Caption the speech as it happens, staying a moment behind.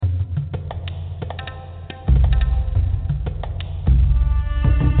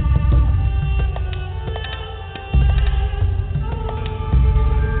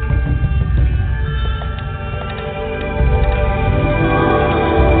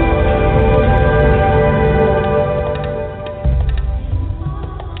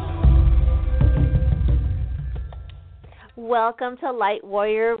welcome to Light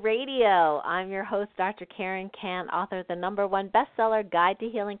Warrior Radio. I'm your host, Dr. Karen Kan, author of the #1 bestseller, Guide to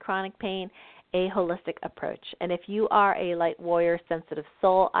Healing Chronic Pain, A Holistic Approach. And if you are a Light Warrior sensitive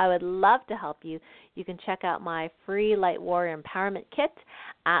soul, I would love to help you. You can check out my free Light Warrior Empowerment Kit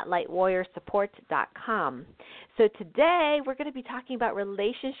at lightwarriorsupport.com. So today we're going to be talking about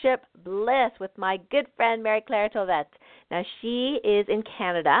relationship bliss with my good friend Marie-Claire Thauvette. Now she is in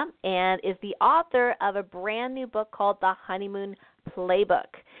Canada and is the author of a brand new book called The Honeymoon Playbook.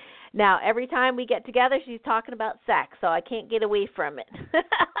 Now every time we get together she's talking about sex, so I can't get away from it.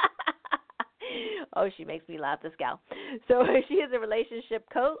 Oh, she makes me laugh, this gal. So she is a relationship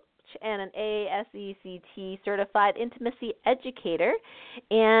coach and an AASECT certified intimacy educator,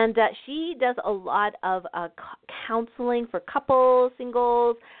 and she does a lot of counseling for couples,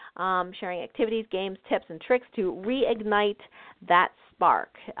 singles, sharing activities, games, tips, and tricks to reignite that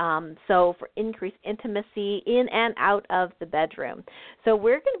spark, so for increased intimacy in and out of the bedroom. So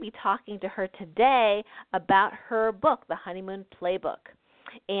we're going to be talking to her today about her book, The Honeymoon Playbook.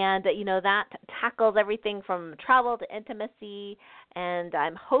 And, that tackles everything from travel to intimacy. And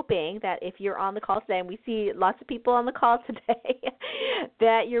I'm hoping that if you're on the call today, and we see lots of people on the call today,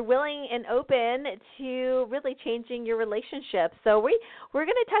 that you're willing and open to really changing your relationship. So we're going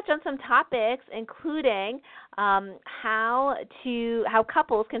to touch on some topics, including how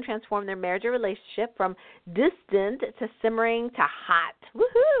couples can transform their marriage or relationship from distant to simmering to hot.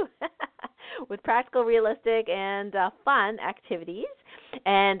 Woohoo! With practical, realistic, and fun activities.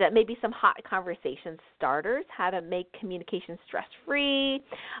 And maybe some hot conversation starters, how to make communication stress-free,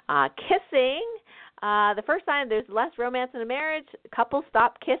 kissing. The first time there's less romance in a marriage, couples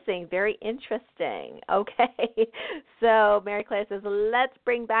stop kissing. Very interesting. Okay. So Marie-Claire says, let's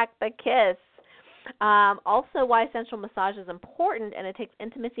bring back the kiss. Also, why sensual massage is important, and it takes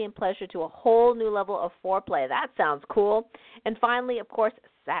intimacy and pleasure to a whole new level of foreplay. That sounds cool. And finally, of course,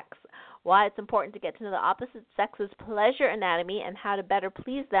 sex. Why it's important to get to know the opposite sex's pleasure anatomy and how to better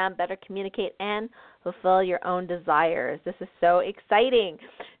please them, better communicate, and fulfill your own desires. This is so exciting.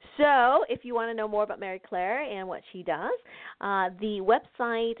 So if you want to know more about Marie-Claire and what she does, the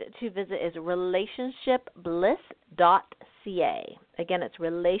website to visit is relationshipbliss.ca. Again, it's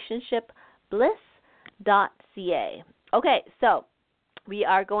relationshipbliss.ca. Okay, so we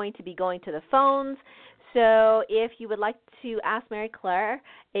are going to be going to the phones. So if you would like to ask Marie-Claire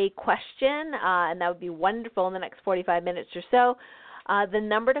a question, and that would be wonderful in the next 45 minutes or so, the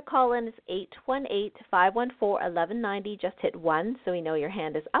number to call in is 818-514-1190. Just hit 1 so we know your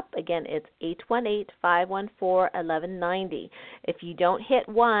hand is up. Again, it's 818-514-1190. If you don't hit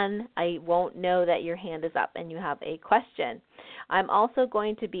 1, I won't know that your hand is up and you have a question. I'm also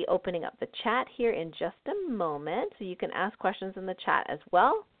going to be opening up the chat here in just a moment, so you can ask questions in the chat as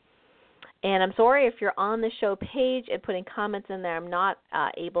well. And I'm sorry if you're on the show page and putting comments in there, I'm not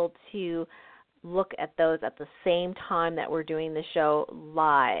able to look at those at the same time that we're doing the show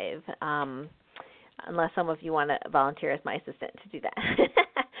live, unless some of you want to volunteer as my assistant to do that.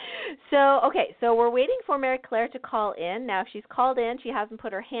 So we're waiting for Marie-Claire to call in. Now, if she's called in, she hasn't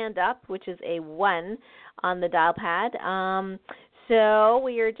put her hand up, which is a 1 on the dial pad. So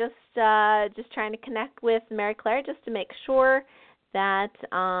we are just trying to connect with Marie-Claire just to make sure that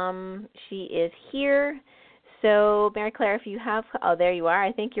she is here. So, Marie-Claire, if you have, there you are.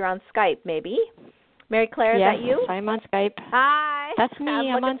 I think you're on Skype, maybe. Marie-Claire, yes, is that you? I'm on Skype. Hi. That's me.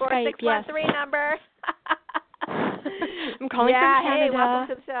 I'm on Skype, yes. 613 number. I'm calling from Canada. Hey, welcome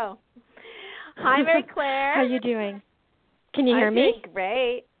to the show. Hi, Marie-Claire. How are you doing? Can you hear me? I'm doing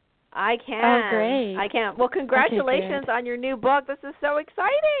great. I can. Oh, great. I can. Well, congratulations on your new book. This is so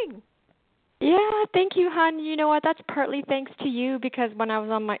exciting. Yeah, thank you, hon. You know what? That's partly thanks to you, because when I was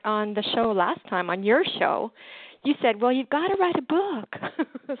on the show last time, on your show, you said, well, you've got to write a book.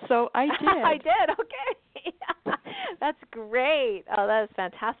 So I did. I did. Okay. That's great. Oh, that is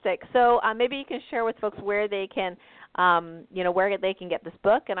fantastic. So maybe you can share with folks where they can, where they can get this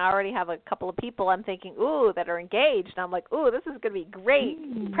book. And I already have a couple of people I'm thinking, ooh, that are engaged. And I'm like, ooh, this is going to be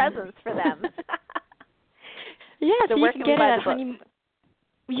great presents for them. Yeah, so you can get it at Honeymoon.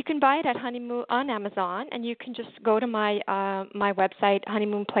 You can buy it at Honeymoon on Amazon, and you can just go to my website,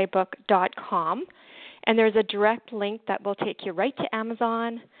 honeymoonplaybook.com, and there's a direct link that will take you right to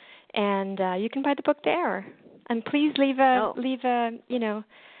Amazon, and you can buy the book there. And please leave a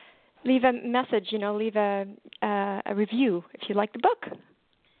message, leave a review if you like the book.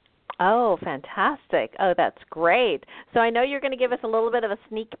 Oh, fantastic. Oh, that's great. So I know you're going to give us a little bit of a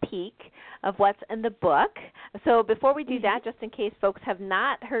sneak peek of what's in the book. So before we do that, just in case folks have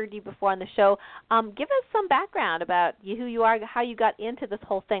not heard you before on the show, give us some background about you, who you are, how you got into this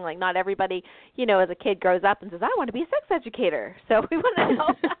whole thing. Like, not everybody, as a kid grows up and says, I want to be a sex educator. So we want to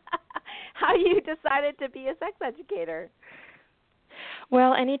know how you decided to be a sex educator.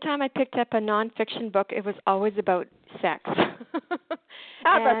 Well, anytime I picked up a nonfiction book, it was always about sex.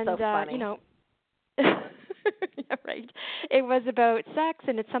 That's so funny. Yeah, right. It was about sex,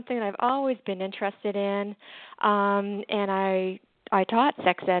 and it's something that I've always been interested in. And I taught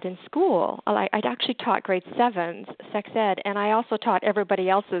sex ed in school. I actually taught grade 7's sex ed, and I also taught everybody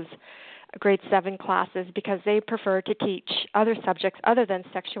else's grade 7 classes because they prefer to teach other subjects other than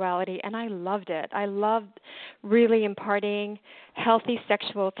sexuality, and I loved it. I loved really imparting healthy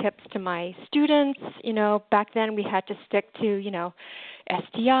sexual tips to my students. Back then we had to stick to,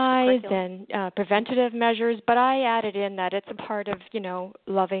 STIs and preventative measures, but I added in that it's a part of,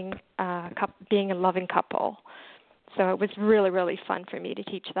 loving, being a loving couple. So it was really, really fun for me to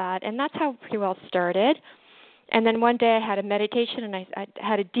teach that, and that's how pretty well started. And then one day I had a meditation, and I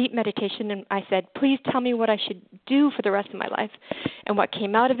had a deep meditation, and I said, please tell me what I should do for the rest of my life. And what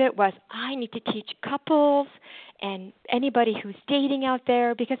came out of it was, I need to teach couples and anybody who's dating out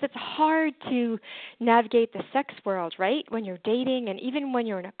there, because it's hard to navigate the sex world, right, when you're dating, and even when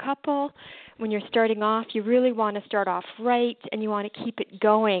you're in a couple. When you're starting off, you really want to start off right, and you want to keep it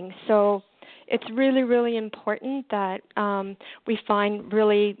going. So it's really, really important that we find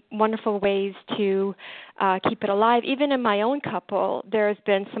really wonderful ways to keep it alive. Even in my own couple, there's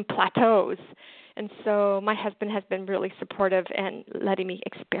been some plateaus. And so my husband has been really supportive and letting me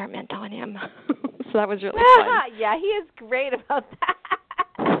experiment on him. So that was really fun. Yeah, he is great about that.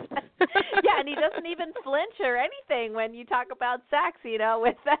 Yeah, and he doesn't even flinch or anything when you talk about sex,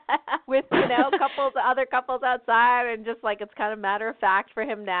 with other couples outside, and just like it's kind of matter of fact for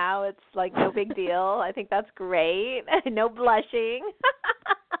him now. It's like no big deal. I think that's great. No blushing.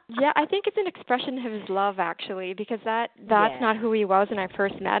 Yeah, I think it's an expression of his love, actually, because that's not who he was when I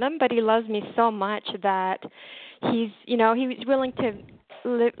first met him, but he loves me so much that he's willing to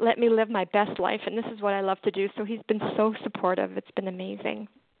let me live my best life, and this is what I love to do. So he's been so supportive. It's been amazing.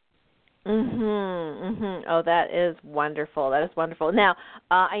 Oh, that is wonderful. That is wonderful. Now,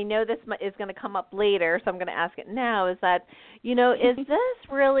 I know this is going to come up later, so I'm going to ask it now. Is that, is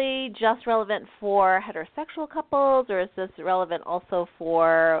this really just relevant for heterosexual couples, or is this relevant also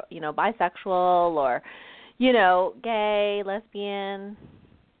for, bisexual or, gay, lesbian?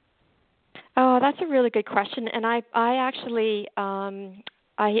 Oh, that's a really good question. And I actually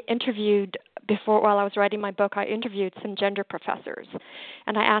I interviewed while I was writing my book, I interviewed some gender professors,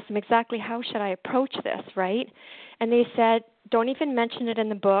 and I asked them exactly how should I approach this, right? And they said, don't even mention it in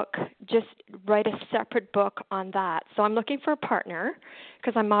the book, just write a separate book on that. So I'm looking for a partner,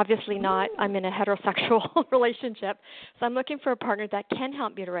 because I'm obviously not, I'm in a heterosexual relationship, so I'm looking for a partner that can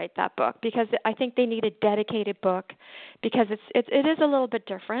help me to write that book, because I think they need a dedicated book, because it is a little bit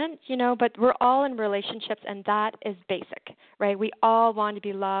different, but we're all in relationships, and that is basic, right? We all want to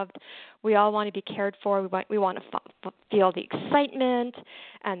be loved. We all want to be cared for. We want to feel the excitement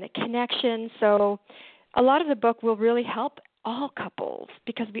and the connection. So a lot of the book will really help all couples,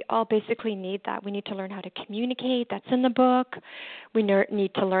 because we all basically need that. We need to learn how to communicate. That's in the book. We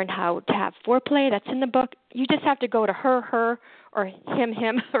need to learn how to have foreplay. That's in the book. You just have to go to her, or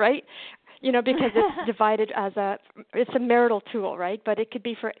him, right? Because it's divided it's a marital tool, right? But it could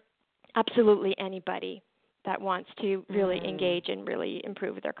be for absolutely anybody that wants to really engage and really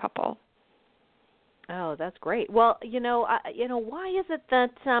improve their couple. Oh, that's great. Well, why is it that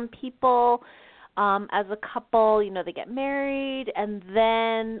people, as a couple, they get married, and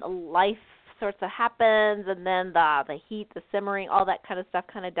then life sorts of happens, and then the heat, the simmering, all that kind of stuff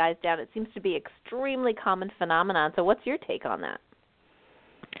kind of dies down? It seems to be extremely common phenomenon. So what's your take on that?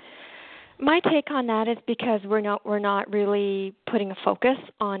 My take on that is because we're not really putting a focus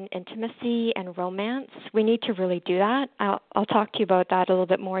on intimacy and romance. We need to really do that. I'll talk to you about that a little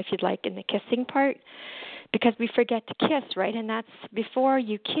bit more if you'd like in the kissing part, because we forget to kiss, right? And that's before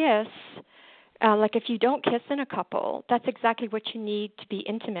you kiss. Like if you don't kiss in a couple, that's exactly what you need to be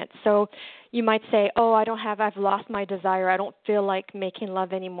intimate. So you might say, I've lost my desire. I don't feel like making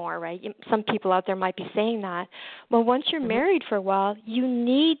love anymore, right? Some people out there might be saying that. Well, once you're married for a while, you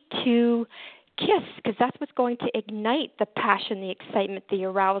need to kiss, because that's what's going to ignite the passion, the excitement, the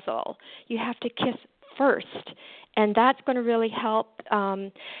arousal. You have to kiss first, and that's going to really help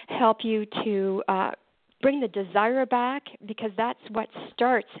you to bring the desire back, because that's what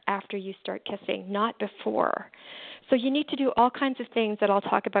starts after you start kissing, not before. So you need to do all kinds of things that I'll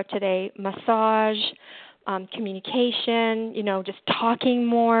talk about today: massage, communication, just talking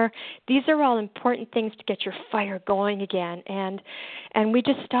more. These are all important things to get your fire going again. And we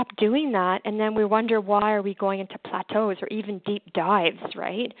just stop doing that, and then we wonder, why are we going into plateaus or even deep dives,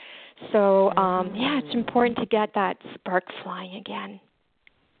 right? So, it's important to get that spark flying again.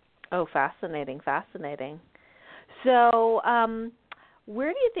 Oh, fascinating. So,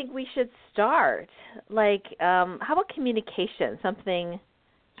 where do you think we should start? Like, how about communication? Something,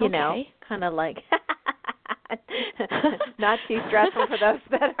 kind of like not too stressful for those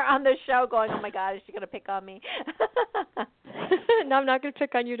that are on the show going, oh my God, is she going to pick on me? No, I'm not going to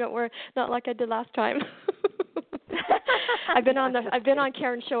pick on you. Don't worry. Not like I did last time. I've been on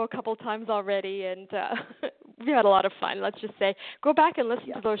Karen's show a couple times already, and we had a lot of fun. Let's just say, go back and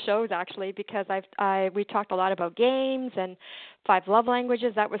listen to those shows actually, because we talked a lot about games and 5 love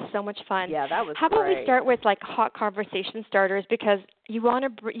languages. That was so much fun. Yeah, that was How about great. we start with like hot conversation starters, because you want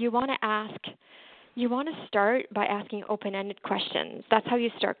to start by asking open-ended questions. That's how you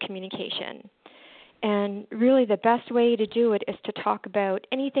start communication. And really the best way to do it is to talk about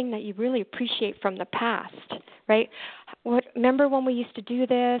anything that you really appreciate from the past, right? Remember when we used to do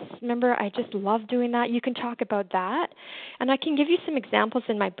this? Remember, I just love doing that? You can talk about that. And I can give you some examples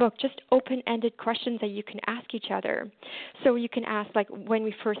in my book, just open-ended questions that you can ask each other. So you can ask, like, when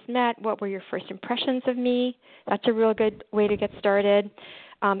we first met, what were your first impressions of me? That's a real good way to get started.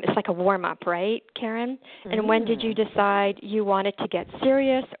 It's like a warm-up, right, Karen? And when did you decide you wanted to get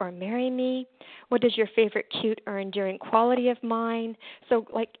serious or marry me? What is your favorite cute or endearing quality of mine? So,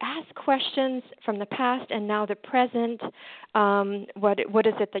 like, ask questions from the past and now the present. What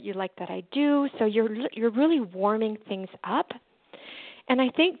is it that you like that I do? So you're really warming things up. And I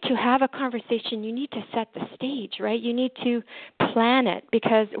think to have a conversation, you need to set the stage, right? You need to plan it,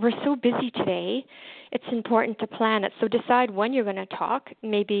 because we're so busy today. It's important to plan it. So decide when you're going to talk.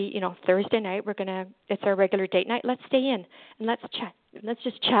 Maybe, Thursday night, it's our regular date night. Let's stay in and let's chat. Let's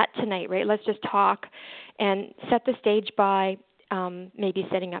just chat tonight, right? Let's just talk and set the stage by maybe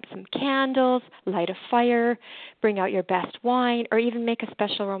setting up some candles, light a fire, bring out your best wine, or even make a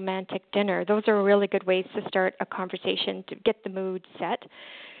special romantic dinner. Those are really good ways to start a conversation to get the mood set.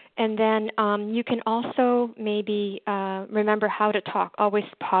 And then you can also maybe remember how to talk, always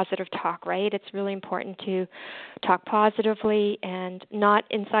positive talk, right? It's really important to talk positively and not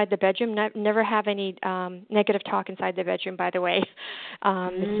inside the bedroom. Never have any negative talk inside the bedroom, by the way.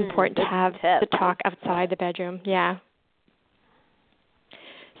 It's important to have the talk outside the bedroom, yeah.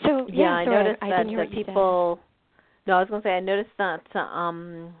 So, I noticed that people... No, I was going to say, I noticed that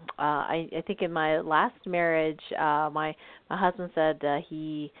I think in my last marriage, my husband said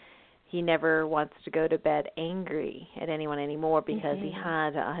he never wants to go to bed angry at anyone anymore, because he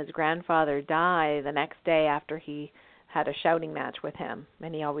had his grandfather die the next day after he had a shouting match with him,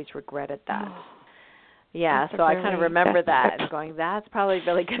 and he always regretted that. Oh, yeah, so I kind of remember that and going, that's probably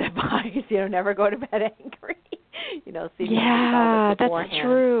really good advice. Never go to bed angry. That's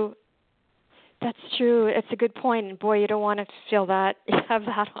true. That's true. It's a good point. And boy, you don't want to feel that, have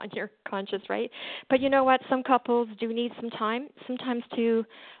that on your conscience, right? But you know what? Some couples do need some time. Sometimes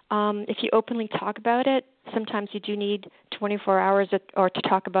if you openly talk about it, sometimes you do need 24 hours or to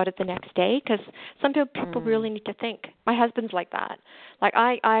talk about it the next day, because some people really need to think. My husband's like that. Like,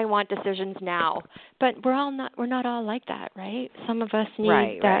 I want decisions now. But we're not all like that, right? Some of us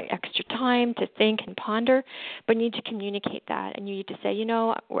need that extra time to think and ponder, but you need to communicate that. And you need to say,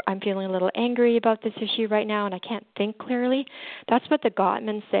 I'm feeling a little angry about this issue right now, and I can't think clearly. That's what the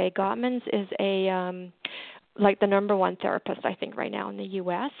Gottmans say. Gottmans is like the number one therapist, I think, right now in the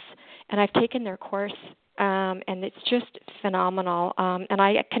U.S., and I've taken their course, and it's just phenomenal. And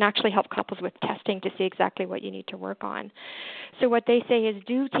I can actually help couples with testing to see exactly what you need to work on. So what they say is,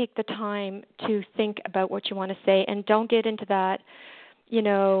 do take the time to think about what you want to say, and don't get into that,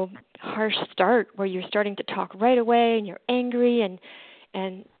 harsh start where you're starting to talk right away and you're angry, and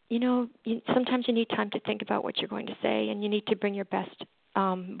sometimes you need time to think about what you're going to say, and you need to bring your best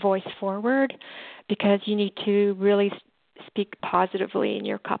voice forward, because you need to really speak positively in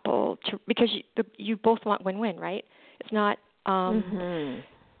your couple, because you both want win-win, right? It's not I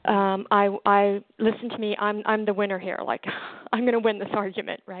listen to me, I'm the winner here, like I'm going to win this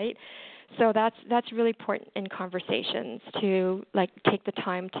argument, right? So that's really important in conversations, to like take the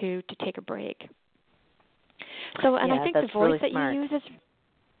time to take a break. So, and I think the voice really that you use is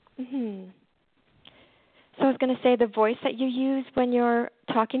So I was going to say the voice that you use when you're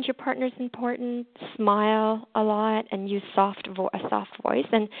talking to your partner is important. Smile a lot and use a soft voice,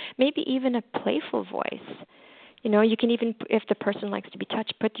 and maybe even a playful voice. You can even, if the person likes to be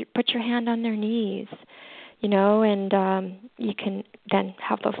touched, put your hand on their knees, and you can then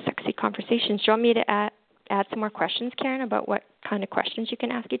have those sexy conversations. Do you want me to add some more questions, Karen, about what kind of questions you can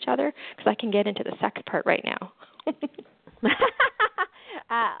ask each other? Because I can get into the sex part right now.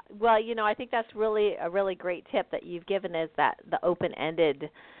 Well, I think that's really a really great tip that you've given, is that the open-ended,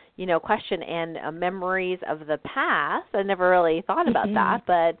 question and memories of the past. I never really thought about that,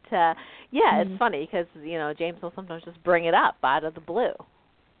 but it's funny because James will sometimes just bring it up out of the blue.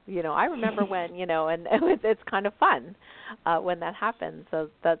 I remember when, and it's kind of fun when that happens. So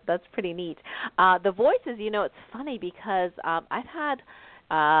that's pretty neat. The voices, it's funny because I've had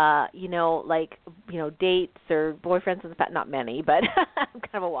dates or boyfriends in the past, not many, but I'm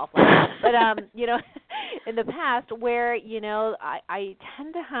kind of a wallflower. But, in the past where, I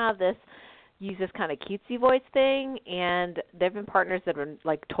tend to have use this kind of cutesy voice thing, and there have been partners that are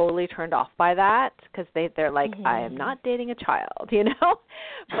like totally turned off by that because they're like, I am not dating a child,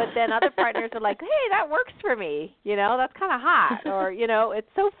 But then other partners are like, hey, that works for me, that's kind of hot, or, it's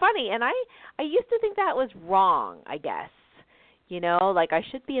so funny. And I used to think that was wrong, I guess. Like I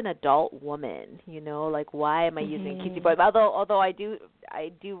should be an adult woman, like why am I using cutesy voice? Although I do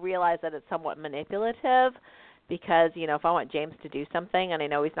realize that it's somewhat manipulative, because, if I want James to do something and I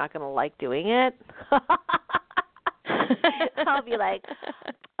know he's not going to like doing it, I'll be like,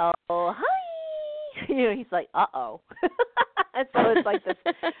 oh, hi. He's like, uh-oh. And so it's like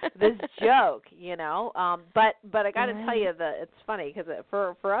this joke, But I got to tell you that it's funny because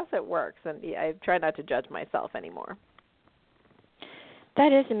for us it works, and I try not to judge myself anymore.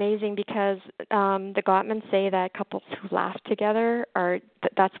 That is amazing because the Gottmans say that couples who laugh together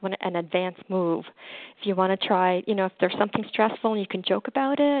that's an advanced move. If you want to try, if there's something stressful and you can joke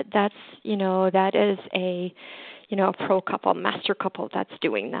about it, that is a pro couple, master couple that's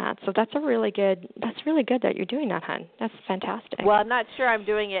doing that. So that's really good that you're doing that, hon. That's fantastic. Well, I'm not sure I'm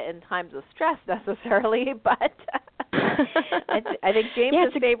doing it in times of stress necessarily, but I think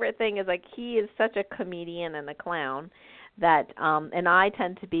James's favorite thing is like he is such a comedian and a clown. That and I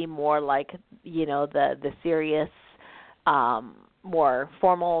tend to be more like the serious, more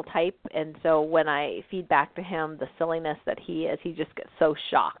formal type, and so when I feed back to him the silliness that he is, he just gets so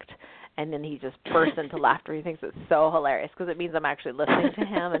shocked, and then he just bursts into laughter. He thinks it's so hilarious because it means I'm actually listening to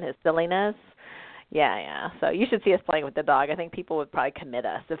him and his silliness. Yeah. So you should see us playing with the dog. I think people would probably commit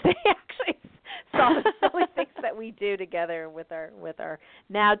us if they actually saw the silly things that we do together with our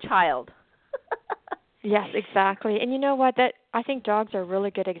now child. Yes, exactly. And you know what? I think dogs are a really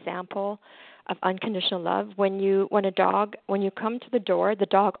good example of unconditional love. When you come to the door, the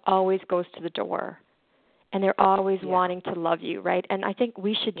dog always goes to the door, and they're always wanting to love you, right? And I think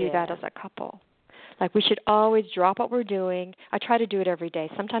we should do that as a couple. Like we should always drop what we're doing. I try to do it every day.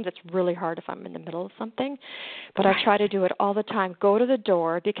 Sometimes it's really hard if I'm in the middle of something, but I try to do it all the time. Go to the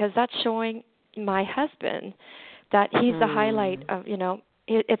door, because that's showing my husband that he's the highlight of,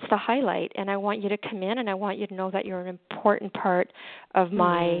 it's the highlight, and I want you to come in, and I want you to know that you're an important part of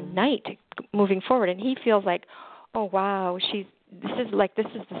my night moving forward. And he feels like, oh wow, this is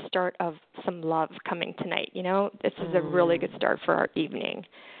the start of some love coming tonight. This is a really good start for our evening.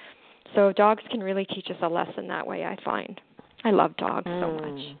 So dogs can really teach us a lesson that way, I find. I love dogs so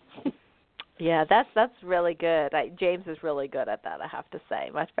much. Yeah, that's really good. James is really good at that, I have to say,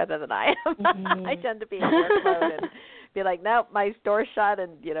 much better than I am. I tend to be in workload and be like, nope, my door's shut,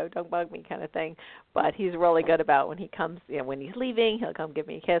 and don't bug me, kind of thing. But he's really good about when he comes, when he's leaving, he'll come give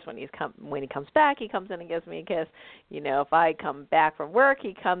me a kiss. When he comes back, he comes in and gives me a kiss. If I come back from work,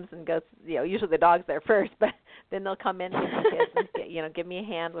 he comes and goes. Usually the dog's there first, but then they'll come in and give me a kiss and give me a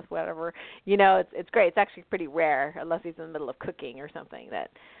hand with whatever. It's great. It's actually pretty rare, unless he's in the middle of cooking or something,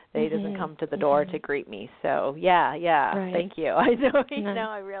 that he doesn't come to the door to greet me. So yeah, right. Thank you. I know. Now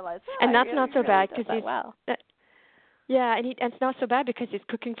I realize. And that's not so bad because he's well. Yeah, and it's not so bad because he's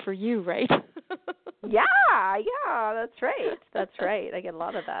cooking for you, right? Yeah, that's right. I get a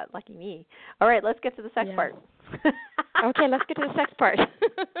lot of that. Lucky me. All right, let's get to the sex part. Okay, let's get to the sex part.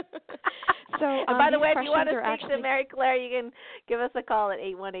 So, and by the way, if you want to speak to Marie-Claire, you can give us a call at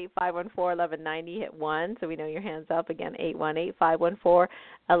 818-514-1190. Hit 1, so we know your hand's up. Again,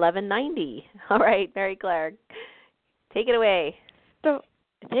 818-514-1190. All right, Marie-Claire, take it away.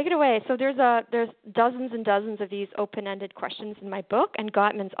 Take it away. So there's dozens and dozens of these open-ended questions in my book, and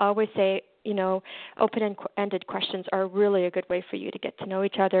Gottmans always say, open-ended questions are really a good way for you to get to know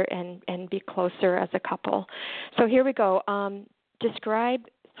each other and be closer as a couple. So here we go. Describe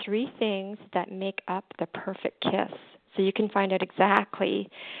 3 things that make up the perfect kiss. So you can find out exactly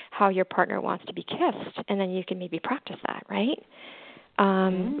how your partner wants to be kissed, and then you can maybe practice that, right?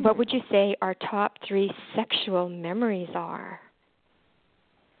 What would you say our top 3 sexual memories are?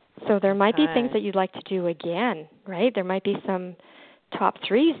 So there might be things that you'd like to do again, right? There might be some top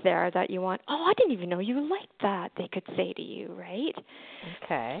 3s there that you want, oh, I didn't even know you liked that, they could say to you, right?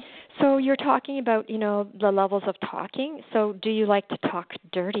 Okay. So you're talking about, the levels of talking. So do you like to talk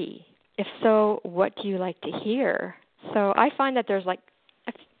dirty? If so, what do you like to hear? So I find that there's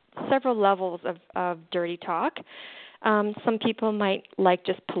several levels of dirty talk. Some people might like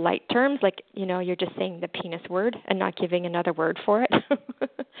just polite terms, like, you're just saying the penis word and not giving another word for it.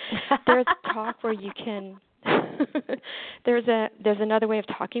 There's talk where you can there's another way of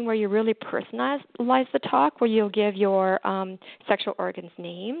talking where you really personalize the talk, where you'll give your sexual organs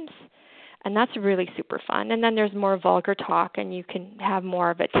names. And that's really super fun. And then there's more vulgar talk, and you can have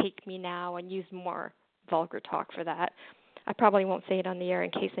more of a take me now and use more vulgar talk for that. I probably won't say it on the air in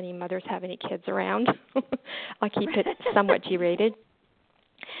case any mothers have any kids around. I'll keep it somewhat G-rated.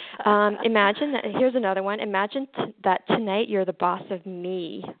 Imagine that. Here's another one. Imagine that tonight you're the boss of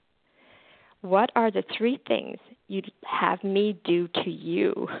me. What are the 3 things you'd have me do to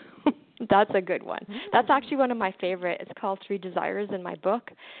you? That's a good one. That's actually one of my favorite. It's called 3 Desires in my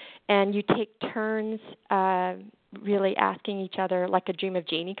book. And you take turns really asking each other, like a dream of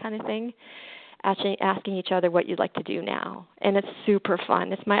Jeannie kind of thing, actually asking each other what you'd like to do now. And it's super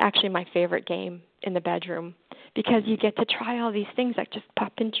fun. It's actually my favorite game in the bedroom, because you get to try all these things that just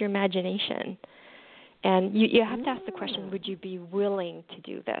pop into your imagination. And you have to ask the question, would you be willing to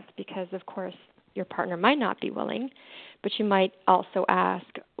do this? Because, of course, your partner might not be willing, but you might also ask,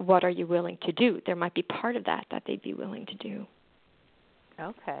 what are you willing to do? There might be part of that they'd be willing to do.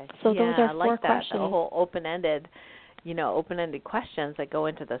 Okay. So those are 4 questions. The whole open-ended questions that go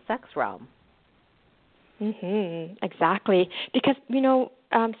into the sex realm. Exactly. Because,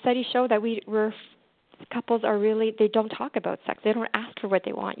 studies show that couples are really, they don't talk about sex. They don't ask for what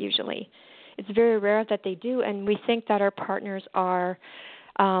they want usually. It's very rare that they do, and we think that our partners are,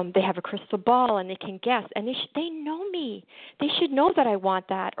 they have a crystal ball and they can guess, and they know me. They should know that I want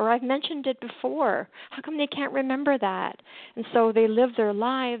that, or I've mentioned it before. How come they can't remember that? And so they live their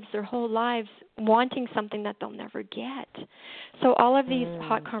whole lives, wanting something that they'll never get. So all of these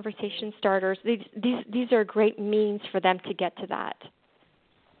hot conversation starters, these are great means for them to get to that.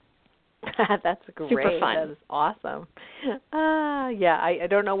 That's great. Super fun. That is awesome. I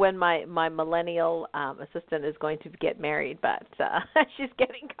don't know when my millennial assistant is going to get married, but she's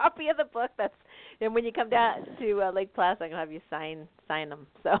getting a copy of the book. And when you come down to Lake Placid, I'm going to have you sign them.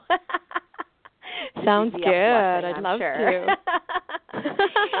 So sounds good. I'd love to.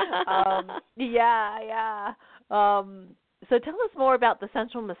 So tell us more about the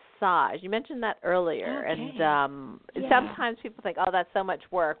sensual massage. You mentioned that earlier, and sometimes people think, "Oh, that's so much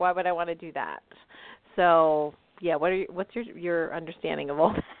work. Why would I want to do that?" So, what's your understanding of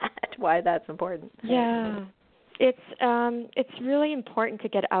all that? Why that's important? Yeah, it's really important to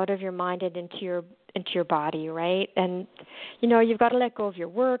get out of your mind and into your body, right? And you've got to let go of your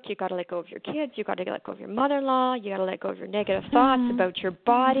work. You've got to let go of your kids. You've got to let go of your mother-in-law. You got to let go of your negative thoughts about your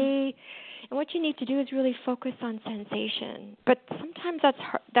body. And what you need to do is really focus on sensation. But sometimes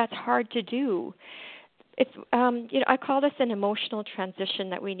that's hard to do. It's I call this an emotional transition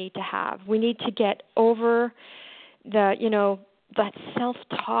that we need to have. We need to get over that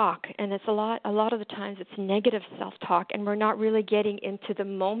self-talk, and it's a lot of the times it's negative self-talk, and we're not really getting into the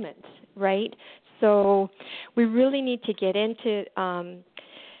moment, right? So we really need to get into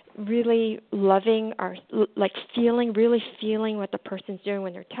really loving really feeling what the person's doing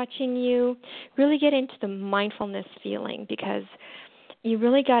when they're touching you, really get into the mindfulness feeling, because you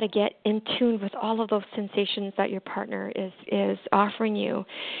really got to get in tune with all of those sensations that your partner is offering you.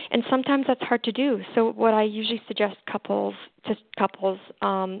 And sometimes that's hard to do. So what I usually suggest couples is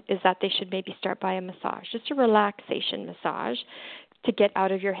that they should maybe start by a massage, just a relaxation massage to get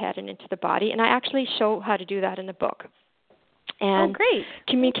out of your head and into the body. And I actually show how to do that in the book. And great.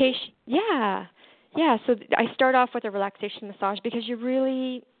 Communication, so I start off with a relaxation massage, because you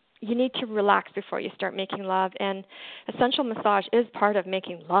need to relax before you start making love, and a sensual massage is part of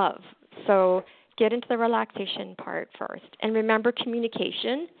making love. So get into the relaxation part first. And remember,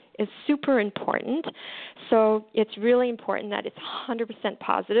 communication is super important. So it's really important that it's 100%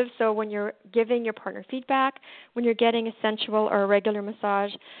 positive. So when you're giving your partner feedback, when you're getting a sensual or a regular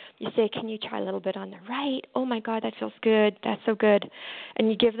massage, you say, can you try a little bit on the right? Oh, my God, that feels good. That's so good. And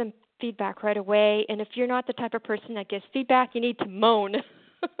you give them feedback right away. And if you're not the type of person that gives feedback, you need to moan.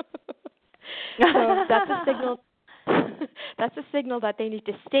 So that's a signal. That's a signal that they need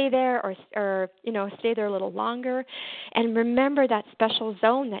to stay there or stay there a little longer. And remember that special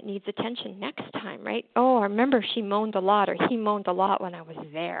zone that needs attention next time, right? Oh, I remember she moaned a lot or he moaned a lot when I was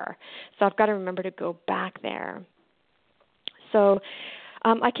there. So I've got to remember to go back there. So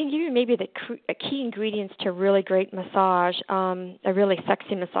I can give you maybe the key ingredients to a really great massage, a really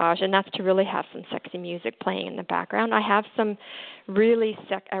sexy massage, and that's to really have some sexy music playing in the background. I have some a really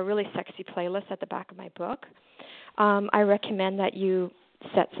sexy playlist at the back of my book. I recommend that you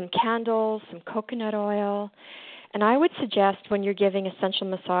set some candles, some coconut oil, and I would suggest when you're giving a sensual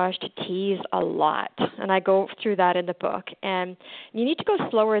massage to tease a lot, and I go through that in the book. And you need to go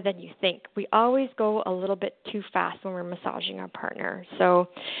slower than you think. We always go a little bit too fast when we're massaging our partner. So,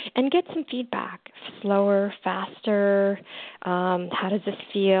 and get some feedback, slower, faster, how does this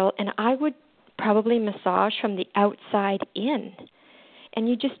feel? And I would probably massage from the outside in, and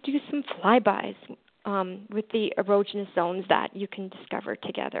you just do some flybys with the erogenous zones that you can discover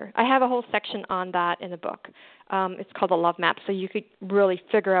together. I have a whole section on that in the book. It's called the Love Map, so you could really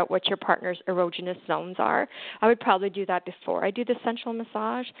figure out what your partner's erogenous zones are. I would probably do that before I do the sensual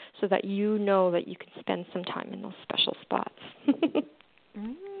massage so that you know that you can spend some time in those special spots.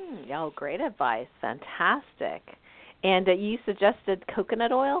 Great advice. Fantastic. And you suggested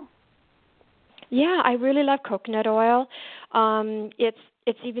coconut oil? Yeah, I really love coconut oil.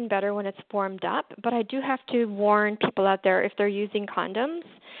 It's even better when it's warmed up, but I do have to warn people out there if they're using condoms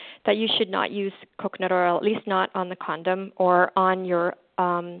that you should not use coconut oil, at least not on the condom or on your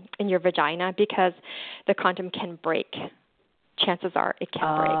in your vagina, because the condom can break. Chances are it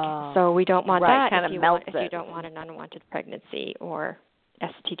can break. So we don't want that if you don't want an unwanted pregnancy or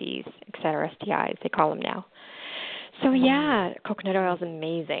STDs, et cetera, STIs, they call them now. So yeah, coconut oil is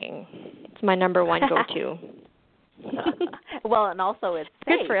amazing. It's my number one go-to. Well, and also it's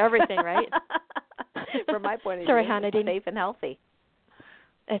safe. Good for everything, right? From my point of Sorry, view, Hannah, it's safe and healthy.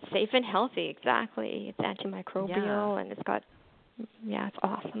 It's safe and healthy, exactly. It's antimicrobial, and it's got, it's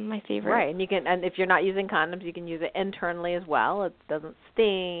awesome. My favorite. Right, and if you're not using condoms, you can use it internally as well. It doesn't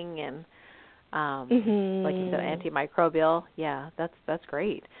sting, and like you said, antimicrobial. Yeah, that's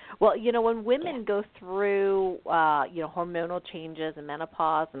great. Well, when women go through, hormonal changes and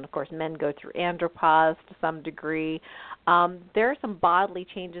menopause, and of course men go through andropause to some degree, there are some bodily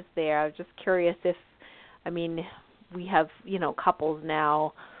changes there. I was just curious we have, couples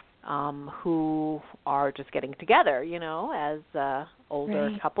now who are just getting together, as older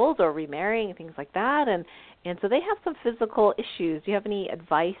couples or remarrying, things like that, and so they have some physical issues. Do you have any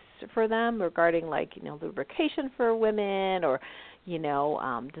advice for them regarding, lubrication for women or,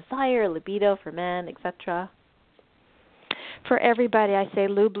 desire, libido for men, etc.? For everybody, I say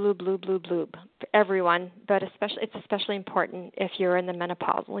lube, lube, lube, lube, lube. For everyone, but it's especially important if you're in the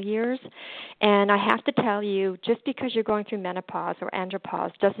menopausal years. And I have to tell you, just because you're going through menopause or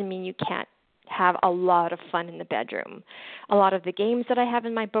andropause doesn't mean you can't have a lot of fun in the bedroom. A lot of the games that I have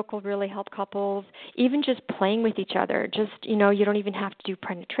in my book will really help couples, even just playing with each other. Just, you don't even have to do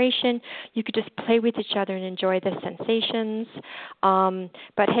penetration. You could just play with each other and enjoy the sensations.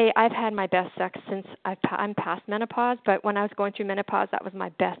 But hey, I've had my best sex since I'm past menopause, but when I was going through menopause,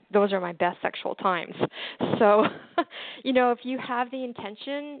 those are my best sexual times. So, if you have the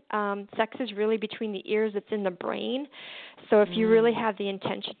intention, sex is really between the ears, it's in the brain. So if you really have the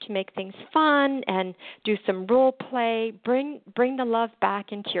intention to make things fun and do some role play, bring the love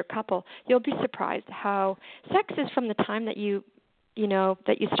back into your couple, you'll be surprised how sex is from the time that you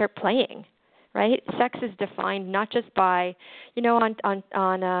start playing, right? Sex is defined not just by,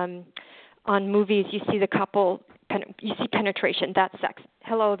 on movies you see the couple, you see penetration, that's sex.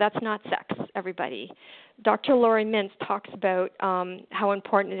 Hello, that's not sex, everybody. Dr. Laurie Mintz talks about how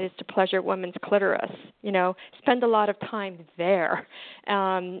important it is to pleasure women's clitoris. Spend a lot of time there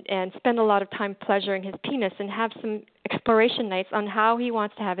and spend a lot of time pleasuring his penis and have some exploration nights on how he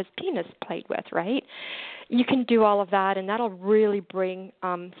wants to have his penis played with, right? You can do all of that, and that'll really bring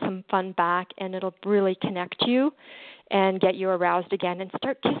some fun back, and it'll really connect you and get you aroused again and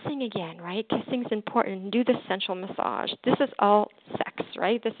start kissing again, right? Kissing's important. Do the sensual massage. This is all sex,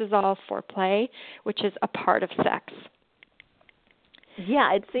 right? This is all foreplay, which is a part of sex.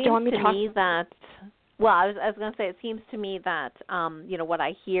 Yeah, it seems to me that, well, I was going to say, it seems to me that, what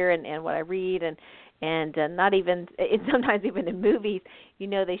I hear and what I read and not even, sometimes even in movies,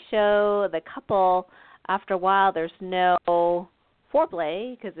 they show the couple, after a while, there's no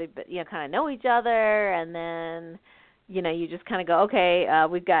foreplay because they, kind of know each other, and then, you just kind of go, okay,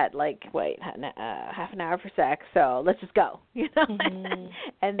 we've got half an hour for sex, so let's just go,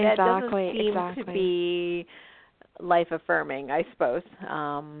 and that doesn't seem to be life affirming, I suppose,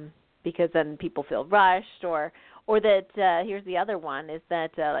 because then people feel rushed or Or that here's the other one is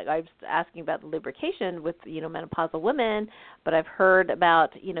that like I was asking about the lubrication with menopausal women, but I've heard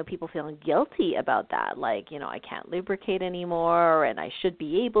about people feeling guilty about that, like I can't lubricate anymore, and I should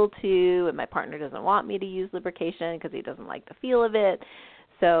be able to, and my partner doesn't want me to use lubrication because he doesn't like the feel of it.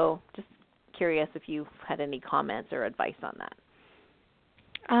 So just curious if you had any comments or advice on that.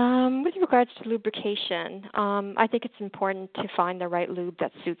 With regards to lubrication, I think it's important to find the right lube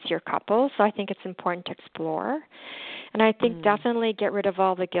that suits your couple. So I think it's important to explore. And I think definitely get rid of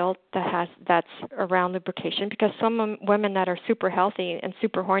all the guilt that's around lubrication, because some women that are super healthy and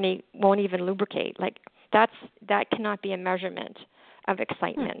super horny won't even lubricate. Like that cannot be a measurement of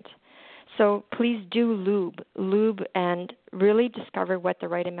excitement. So please do lube and really discover what the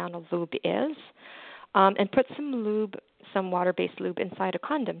right amount of lube is. And put some water-based lube inside a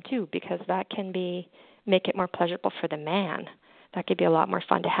condom too, because that can make it more pleasurable for the man. That could be a lot more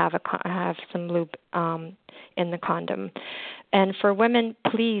fun to have some lube in the condom. And for women,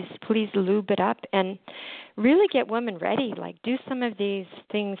 please lube it up and really get women ready. Like do some of these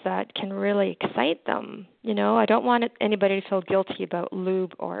things that can really excite them. I don't want anybody to feel guilty about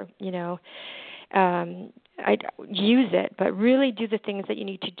lube or I'd use it, but really do the things that you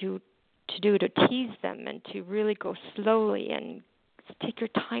need to do to tease them and to really go slowly and take your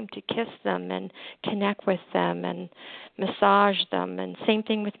time to kiss them and connect with them and massage them. And same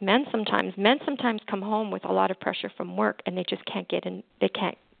thing with men sometimes. Men sometimes come home with a lot of pressure from work and they just can't get in.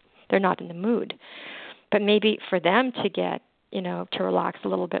 They're not in the mood. But maybe for them to get, to relax a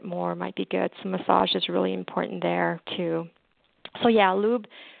little bit more might be good. So massage is really important there too. So yeah, lube,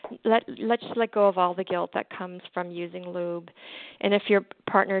 let's just let go of all the guilt that comes from using lube. And if your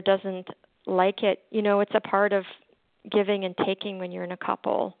partner doesn't like it, it's a part of giving and taking when you're in a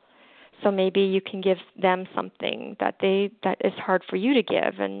couple. So maybe you can give them something that is hard for you to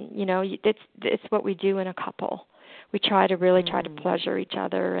give. And, it's what we do in a couple. We try to pleasure each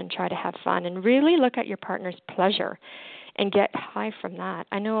other and try to have fun and really look at your partner's pleasure and get high from that.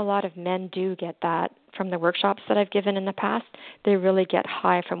 I know a lot of men do get that from the workshops that I've given in the past. They really get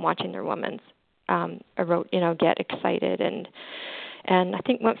high from watching their women, get excited, and I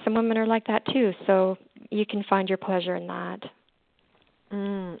think some women are like that too. So you can find your pleasure in that.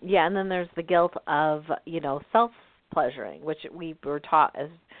 Yeah, and then there's the guilt of self-pleasuring, which we were taught as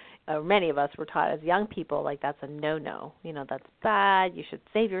many of us were taught as young people, like that's a no-no. That's bad. You should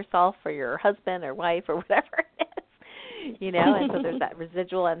save yourself for your husband or wife or whatever it is. And so there's that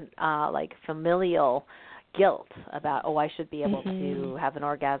residual and like familial guilt about, I should be able to have an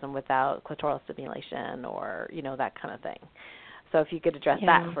orgasm without clitoral stimulation or, that kind of thing. So if you could address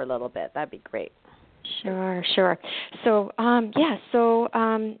that for a little bit, that'd be great. Sure. So,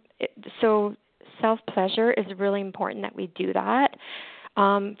 so self-pleasure is really important that we do that.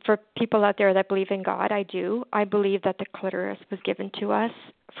 For people out there that believe in God, I do. I believe that the clitoris was given to us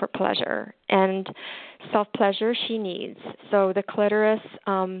for pleasure, and self-pleasure she needs. So the clitoris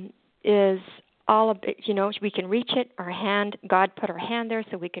is all of it, we can reach it. God put our hand there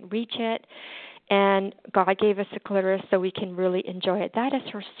so we can reach it, and God gave us a clitoris so we can really enjoy it. That is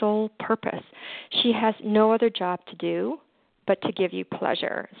her sole purpose. She has no other job to do but to give you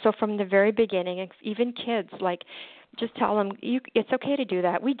pleasure. So from the very beginning, even kids, just tell them, it's okay to do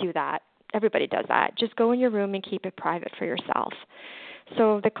that. We do that. Everybody does that. Just go in your room and keep it private for yourself.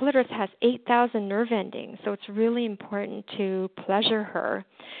 So the clitoris has 8,000 nerve endings, so it's really important to pleasure her.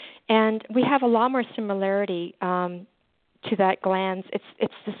 And we have a lot more similarity to that glands.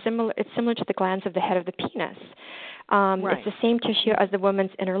 It's similar to the glands of the head of the penis. Right. It's the same tissue as the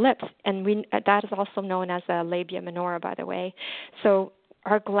woman's inner lips, and that is also known as a labia minora, by the way. So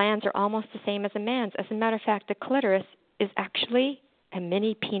our glands are almost the same as a man's. As a matter of fact, the clitoris is actually a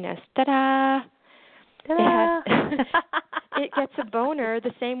mini penis. Ta-da! It gets a boner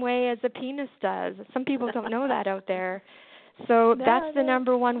the same way as a penis does. Some people don't know that out there. So that's the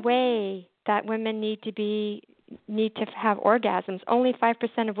number one way that women need to have orgasms. Only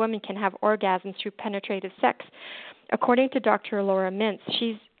 5% of women can have orgasms through penetrative sex. According to Dr. Lori Mintz,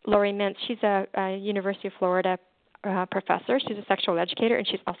 she's a University of Florida professor. She's a sexual educator, and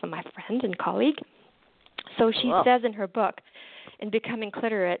she's also my friend and colleague. So she says in her book, in Becoming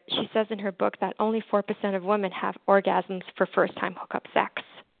Clitorate, she says in her book that only 4% of women have orgasms for first-time hookup sex.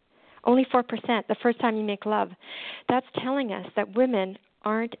 Only 4%, the first time you make love. That's telling us that women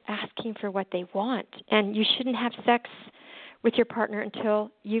aren't asking for what they want, and you shouldn't have sex with your partner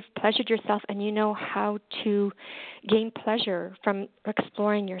until you've pleasured yourself and you know how to gain pleasure from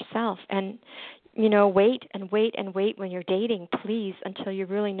exploring yourself. And wait when you're dating, please, until you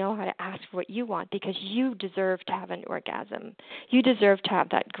really know how to ask for what you want, because you deserve to have an orgasm. You deserve to have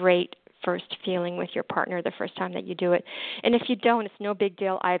that great first feeling with your partner the first time that you do it. And if you don't, it's no big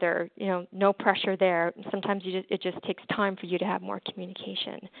deal either. No pressure there. Sometimes it just takes time for you to have more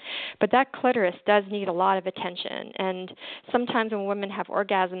communication. But that clitoris does need a lot of attention. And sometimes when women have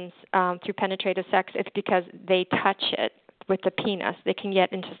orgasms through penetrative sex, it's because they touch it with the penis. They can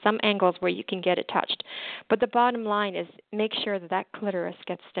get into some angles where you can get it touched. But the bottom line is make sure that clitoris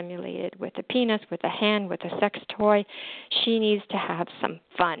gets stimulated with the penis, with a hand, with a sex toy. She needs to have some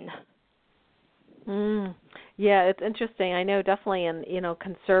fun. Yeah, it's interesting. I know definitely in,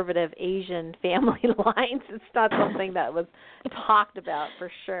 conservative Asian family lines, it's not something that was talked about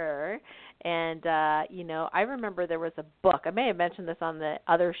for sure. And, I remember there was a book. I may have mentioned this on the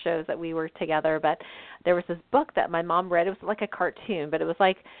other shows that we were together, but there was this book that my mom read. It was like a cartoon, but it was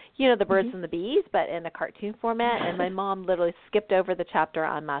like, the birds and the bees, but in a cartoon format. And my mom literally skipped over the chapter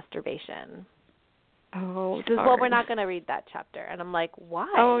on masturbation. Oh, she says, well, we're not going to read that chapter. And I'm like, why?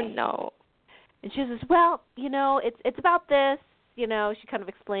 Oh, no. And she says, well, it's about this. She kind of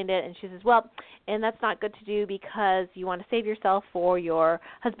explained it. And she says, well, and that's not good to do because you want to save yourself for your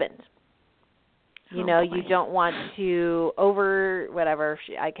husband. You don't want to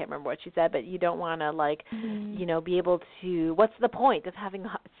I can't remember what she said, but you don't want to be able to, what's the point of having,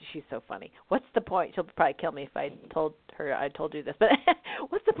 she's so funny. What's the point? She'll probably kill me if I told her I told you this, but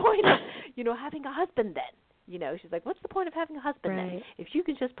what's the point of, having a husband then? She's like, what's the point of having a husband then? If you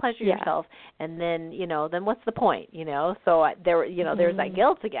can just pleasure yourself and then, then what's the point, So there's that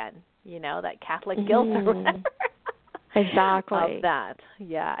guilt again, that Catholic guilt or whatever. Exactly. Of that,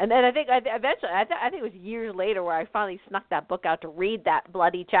 yeah. And then I think eventually, I think it was years later where I finally snuck that book out to read that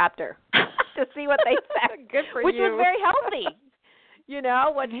bloody chapter to see what they said. Good for which you. Was very healthy.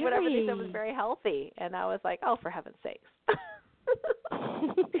 Very. Whatever they said was very healthy. And I was like, oh, for heaven's sakes.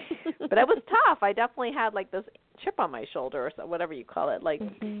 But it was tough. I definitely had like this chip on my shoulder or so, whatever you call it, like,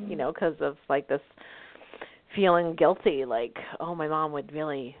 because of like this feeling guilty, like, oh, my mom would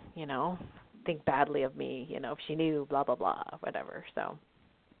really, think badly of me, if she knew, blah, blah, blah, whatever. So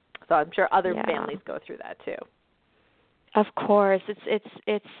I'm sure other families go through that too. Of course.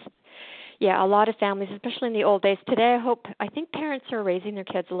 It's a lot of families, especially in the old days. Today, I think parents are raising their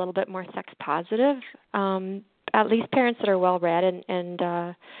kids a little bit more sex positive. At least parents that are well read and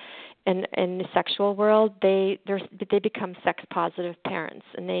in the sexual world, they become sex positive parents,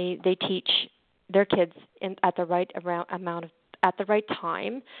 and they teach their kids at the right at the right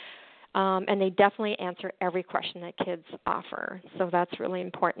time. And they definitely answer every question that kids offer. So that's really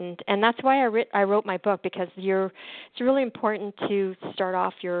important. And that's why I wrote my book, because it's really important to start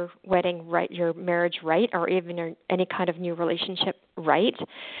off your wedding right, your marriage right, or even any kind of new relationship right.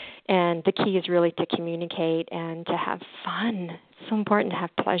 And the key is really to communicate and to have fun. It's so important to have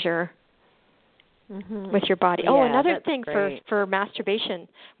pleasure with your body. Oh, another thing for masturbation.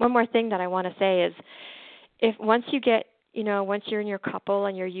 One more thing that I want to say is once you're in your couple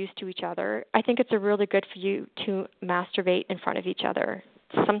and you're used to each other, I think it's really good for you to masturbate in front of each other.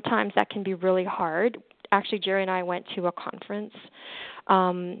 Sometimes that can be really hard. Actually, Jerry and I went to a conference.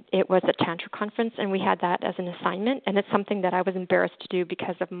 It was a Tantra conference, and we had that as an assignment, and it's something that I was embarrassed to do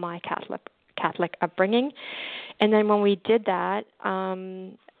because of my Catholic upbringing. And then when we did that,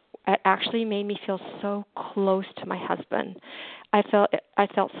 it actually made me feel so close to my husband. I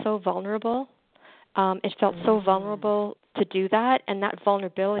felt so vulnerable. It felt so vulnerable to do that, and that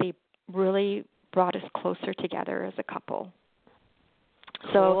vulnerability really brought us closer together as a couple.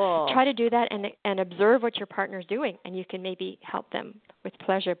 So try to do that and observe what your partner's doing, and you can maybe help them with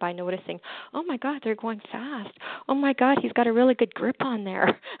pleasure by noticing, oh, my God, they're going fast. Oh, my God, he's got a really good grip on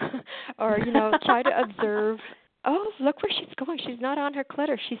there. Or, try to observe, oh, look where she's going. She's not on her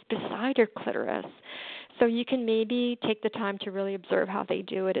clitoris. She's beside her clitoris. So you can maybe take the time to really observe how they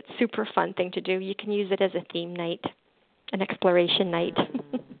do it. It's a super fun thing to do. You can use it as a theme night, an exploration night.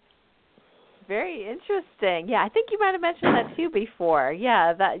 Very interesting. Yeah, I think you might have mentioned that too before.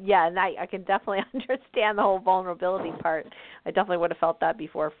 And I can definitely understand the whole vulnerability part. I definitely would have felt that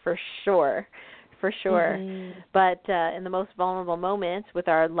before for sure. But in the most vulnerable moments with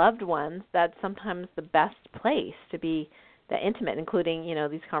our loved ones, that's sometimes the best place to be that intimate, including,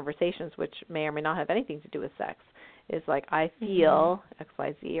 these conversations, which may or may not have anything to do with sex, is like, I feel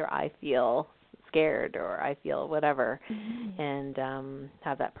XYZ, or I feel scared, or I feel whatever, and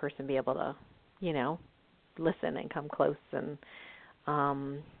have that person be able to, listen and come close. And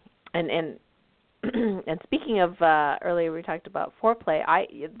and speaking of, earlier we talked about foreplay,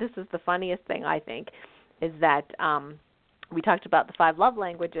 this is the funniest thing, I think, is that we talked about the 5 love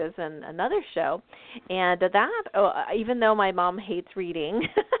languages in another show, and that, even though my mom hates reading,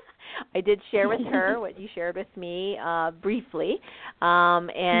 I did share with her what you shared with me briefly,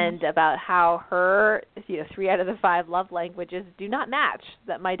 and about how her 3 out of the 5 love languages do not match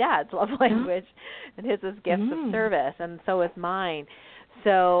that my dad's love language, and his is gifts of service, and so is mine.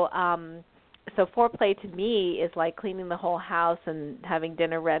 So so foreplay to me is like cleaning the whole house and having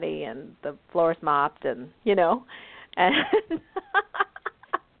dinner ready and the floors mopped and and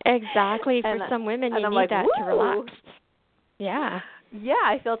exactly. For some women, you need like, that to relax. Yeah. Yeah,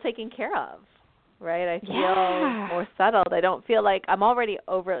 I feel taken care of, right? I feel more settled. I don't feel like I'm already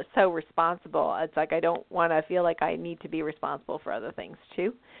so responsible. It's like I don't want to feel like I need to be responsible for other things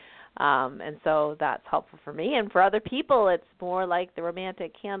too. And so that's helpful for me. And for other people, it's more like the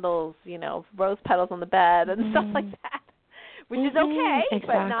romantic candles, rose petals on the bed and stuff like that, which is okay,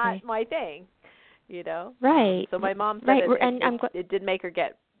 but not my thing, Right. So my mom said it did make her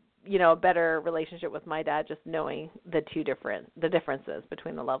get, a better relationship with my dad, just knowing the differences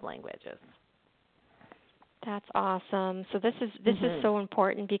between the love languages. That's awesome. So this is so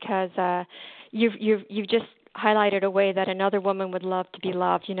important because you've just highlighted a way that another woman would love to be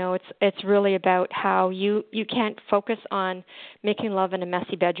loved. It's really about how you can't focus on making love in a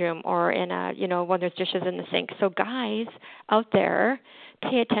messy bedroom or in a when there's dishes in the sink. So guys out there,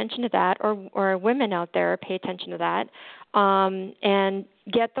 pay attention to that, or women out there, pay attention to that, and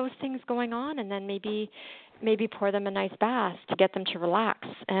get those things going on, and then maybe pour them a nice bath to get them to relax.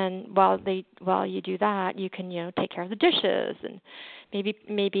 And while you do that, you can take care of the dishes and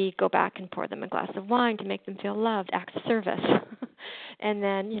maybe go back and pour them a glass of wine to make them feel loved, acts of service. And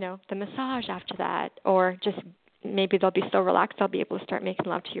then the massage after that, or just maybe they'll be so relaxed they'll be able to start making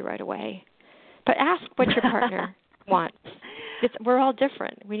love to you right away. But ask what your partner wants. We're all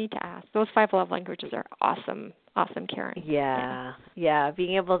different. We need to ask. Those 5 love languages are awesome, Karen. Yeah.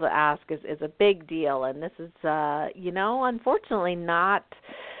 Being able to ask is a big deal, and this is, unfortunately not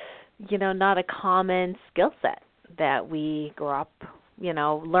a common skill set that we grow up,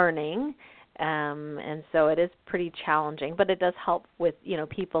 learning, and so it is pretty challenging. But it does help with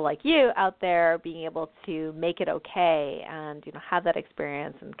people like you out there being able to make it okay, and have that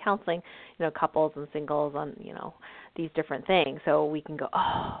experience in counseling, couples and singles on these different things, so we can go,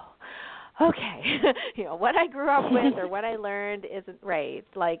 oh, okay, what I grew up with or what I learned isn't right.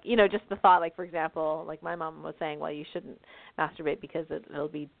 Like, just the thought, like, for example, like my mom was saying, well, you shouldn't masturbate because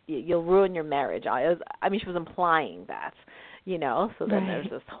you'll ruin your marriage. She was implying that, so then there's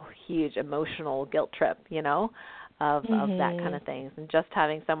this whole huge emotional guilt trip, of that kind of things. And just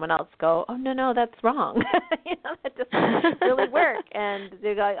having someone else go, oh, no, that's wrong. That doesn't really work. And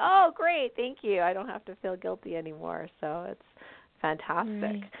they're like, oh, great, thank you. I don't have to feel guilty anymore. So it's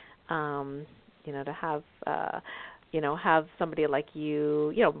fantastic. To have, have somebody like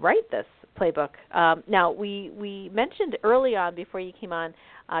you, write this playbook. Now, we mentioned early on before you came on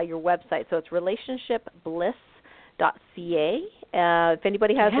your website, so it's relationshipbliss.ca. If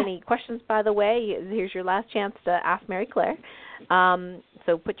anybody has any questions, by the way, here's your last chance to ask Marie-Claire.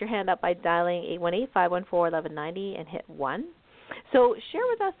 So put your hand up by dialing 818-514-1190 and hit 1. So share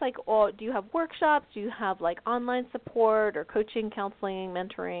with us, do you have workshops? Do you have, online support or coaching, counseling,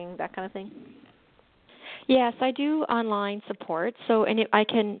 mentoring, that kind of thing? Yes, I do online support. So I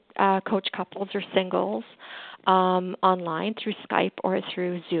can coach couples or singles online through Skype or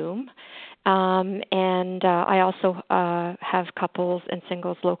through Zoom. And I also have couples and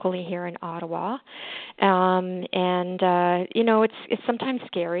singles locally here in Ottawa. It's sometimes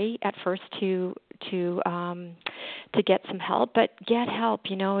scary at first to get some help, but get help.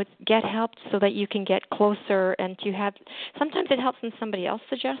 Get help so that you can get closer, and sometimes it helps when somebody else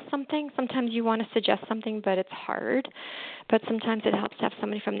suggests something. Sometimes you want to suggest something, but it's hard. But sometimes it helps to have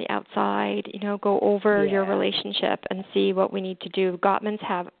somebody from the outside, go over your relationship and see what we need to do. Gottmans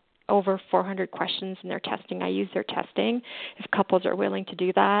have over 400 questions in their testing. I use their testing if couples are willing to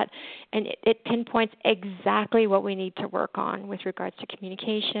do that. And it pinpoints exactly what we need to work on with regards to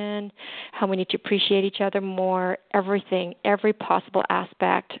communication, how we need to appreciate each other more, everything, every possible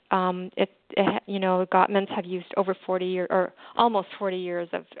aspect. Gottmans have used over 40 years or almost 40 years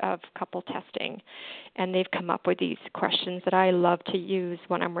of couple testing, and they've come up with these questions that I love to use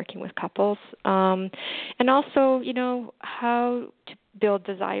when I'm working with couples. And also, how to build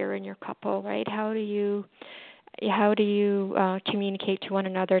desire in your couple, right? How do you communicate to one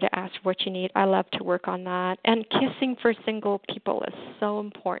another to ask what you need? I love to work on that. And kissing for single people is so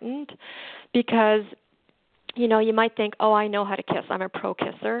important because you might think, oh, I know how to kiss. I'm a pro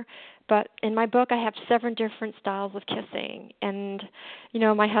kisser. But in my book, I have 7 different styles of kissing. And,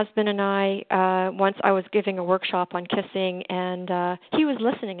 my husband and I, once I was giving a workshop on kissing, and he was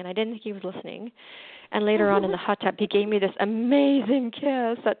listening, and I didn't think he was listening. And later on in the hot tub, he gave me this amazing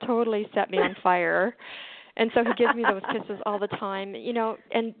kiss that totally set me on fire. And so he gives me those kisses all the time,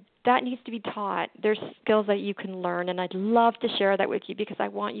 and that needs to be taught. There's skills that you can learn, and I'd love to share that with you because I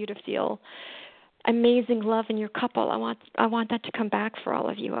want you to feel amazing love in your couple. I want that to come back for all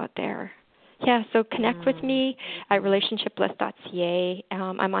of you out there. Yeah, so connect with me at relationshipbliss.ca.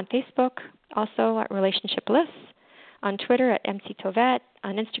 I'm on Facebook also at Relationship Bliss, on Twitter at MC Thauvette,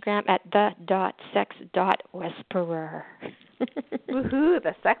 on Instagram at the.sex.whisperer. Woohoo,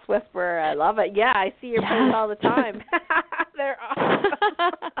 the sex whisperer. I love it. Yeah, I see your posts all the time. They're awesome.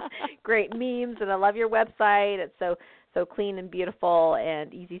 Great memes, and I love your website. It's so clean and beautiful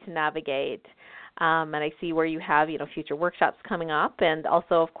and easy to navigate. And I see where you have, future workshops coming up. And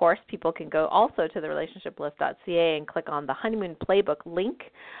also, of course, people can go also to the relationshipbliss.ca and click on the Honeymoon Playbook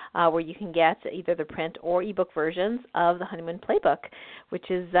link where you can get either the print or ebook versions of the Honeymoon Playbook, which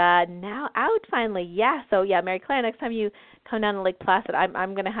is now out finally. Yeah, so yeah, Marie-Claire, next time you come down to Lake Placid,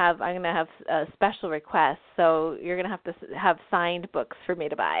 I'm going to have a special request. So you're going to have signed books for me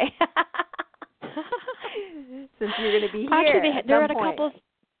to buy. Since you're going to be here Actually, there are a couple.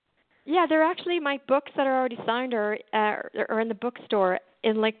 Yeah, they're actually my books that are already signed are in the bookstore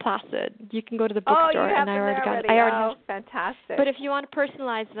in Lake Placid. You can go to the bookstore, and I already got. Fantastic! But if you want to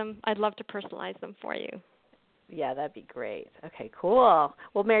personalize them, I'd love to personalize them for you. Yeah, that'd be great. Okay, cool.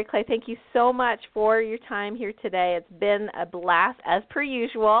 Well, Marie-Claire, thank you so much for your time here today. It's been a blast as per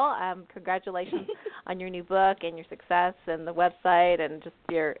usual. Congratulations on your new book and your success and the website, and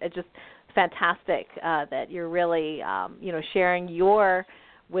it's just fantastic that you're really sharing your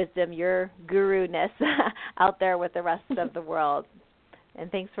wisdom, your guru-ness out there with the rest of the world.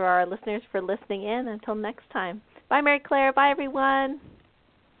 And thanks for our listeners for listening in. Until next time. Bye, Marie-Claire. Bye, everyone.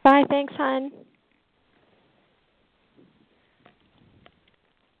 Bye. Thanks, hon.